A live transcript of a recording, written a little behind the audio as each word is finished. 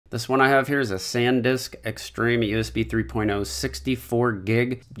This one I have here is a SanDisk Extreme USB 3.0 64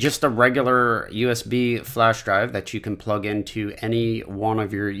 gig, just a regular USB flash drive that you can plug into any one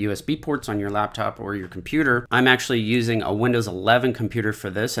of your USB ports on your laptop or your computer. I'm actually using a Windows 11 computer for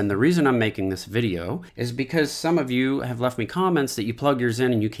this, and the reason I'm making this video is because some of you have left me comments that you plug yours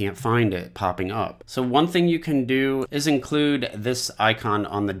in and you can't find it popping up. So one thing you can do is include this icon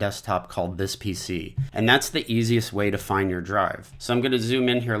on the desktop called This PC, and that's the easiest way to find your drive. So I'm going to zoom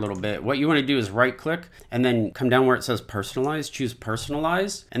in here a little bit. What you want to do is right click and then come down where it says personalize, choose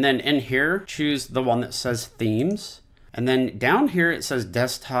personalize, and then in here choose the one that says themes, and then down here it says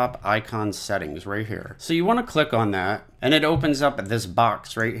desktop icon settings right here. So you want to click on that and it opens up this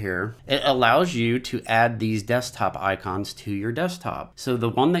box right here. It allows you to add these desktop icons to your desktop. So the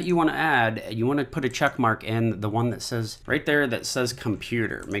one that you want to add, you want to put a check mark in the one that says right there that says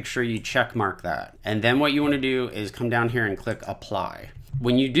computer. Make sure you check mark that. And then what you want to do is come down here and click apply.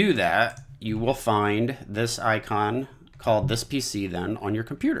 When you do that, you will find this icon called This PC then on your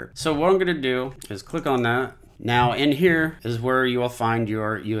computer. So what I'm going to do is click on that. Now in here is where you will find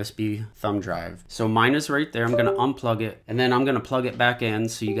your USB thumb drive. So mine is right there. I'm going to unplug it and then I'm going to plug it back in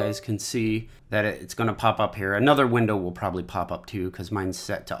so you guys can see that it's going to pop up here. Another window will probably pop up too because mine's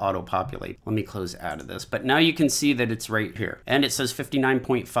set to auto populate. Let me close out of this. But now you can see that it's right here and it says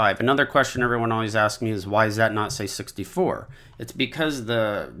 59.5. Another question everyone always asks me is why does that not say 64? It's because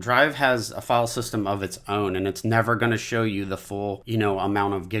the drive has a file system of its own and it's never going to show you the full,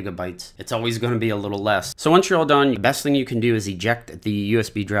 amount of gigabytes. It's always going to be a little less. So once you're all done, the best thing you can do is eject the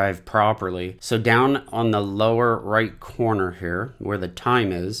USB drive properly. So down on the lower right corner here where the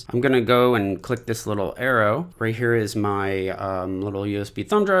time is, I'm going to go and click this little arrow. Right here is my little USB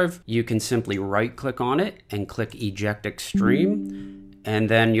thumb drive. You can simply right click on it and click eject extreme. And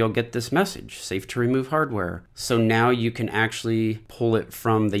then you'll get this message, safe to remove hardware. So now you can actually pull it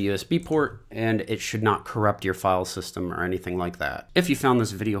from the USB port and it should not corrupt your file system or anything like that. If you found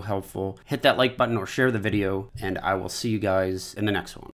this video helpful, hit that like button or share the video, and I will see you guys in the next one.